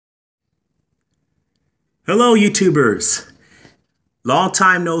Hello YouTubers, long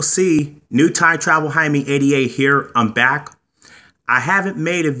time no see, new time travel Jaime 88 here. I'm back. I haven't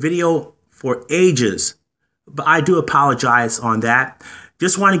made a video for ages, but I do apologize on that.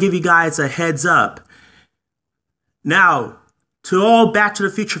 Just want to give you guys a heads up. Now, to all Back to the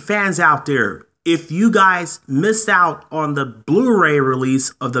Future fans out there, if you guys missed out on the Blu-ray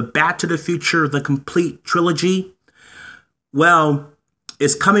release of the Back to the Future, the complete trilogy, well,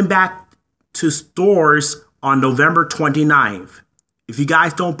 it's coming back to stores on November 29th. If you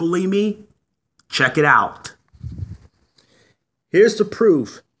guys don't believe me, check it out. Here's the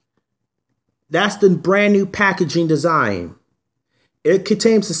proof. That's the brand new packaging design. It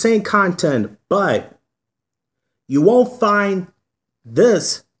contains the same content, but you won't find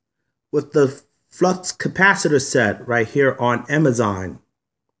this with the flux capacitor set right here on Amazon.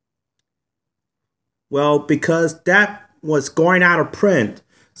 Well, because that was going out of print.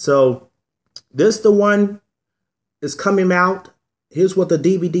 So this the one is coming out. Here's what the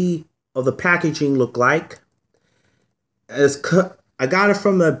DVD of the packaging look like. I got it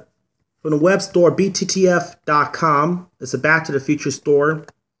from the web store bttf.com. It's a Back to the Future store.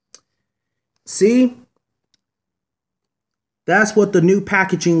 See? That's what the new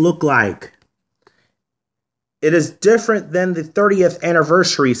packaging look like. It is different than the 30th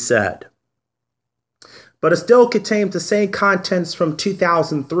anniversary set, but it still contains the same contents from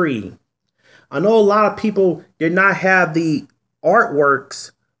 2003. I know a lot of people did not have the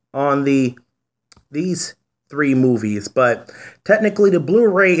artworks on these three movies, but technically the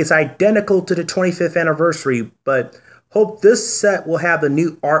Blu-ray is identical to the 25th anniversary, but hope this set will have the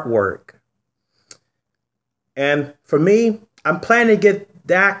new artwork. And for me, I'm planning to get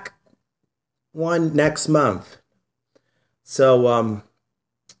that one next month. So,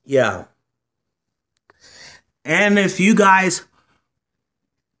 yeah. And if you guys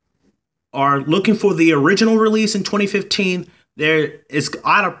are looking for the original release in 2015, it's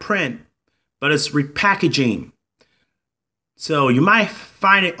out of print, but it's repackaging. So you might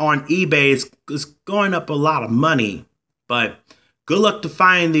find it on eBay. It's going up a lot of money, but good luck to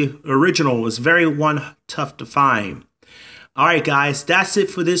find the original. It's very tough to find. All right, guys, that's it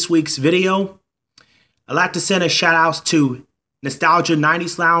for this week's video. I'd like to send a shout out to Nostalgia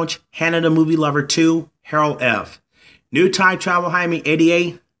 90s Lounge, Hannah the Movie Lover 2, Harold F. New Time Travel Jaime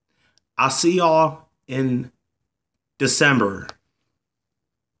 88. I'll see y'all in December.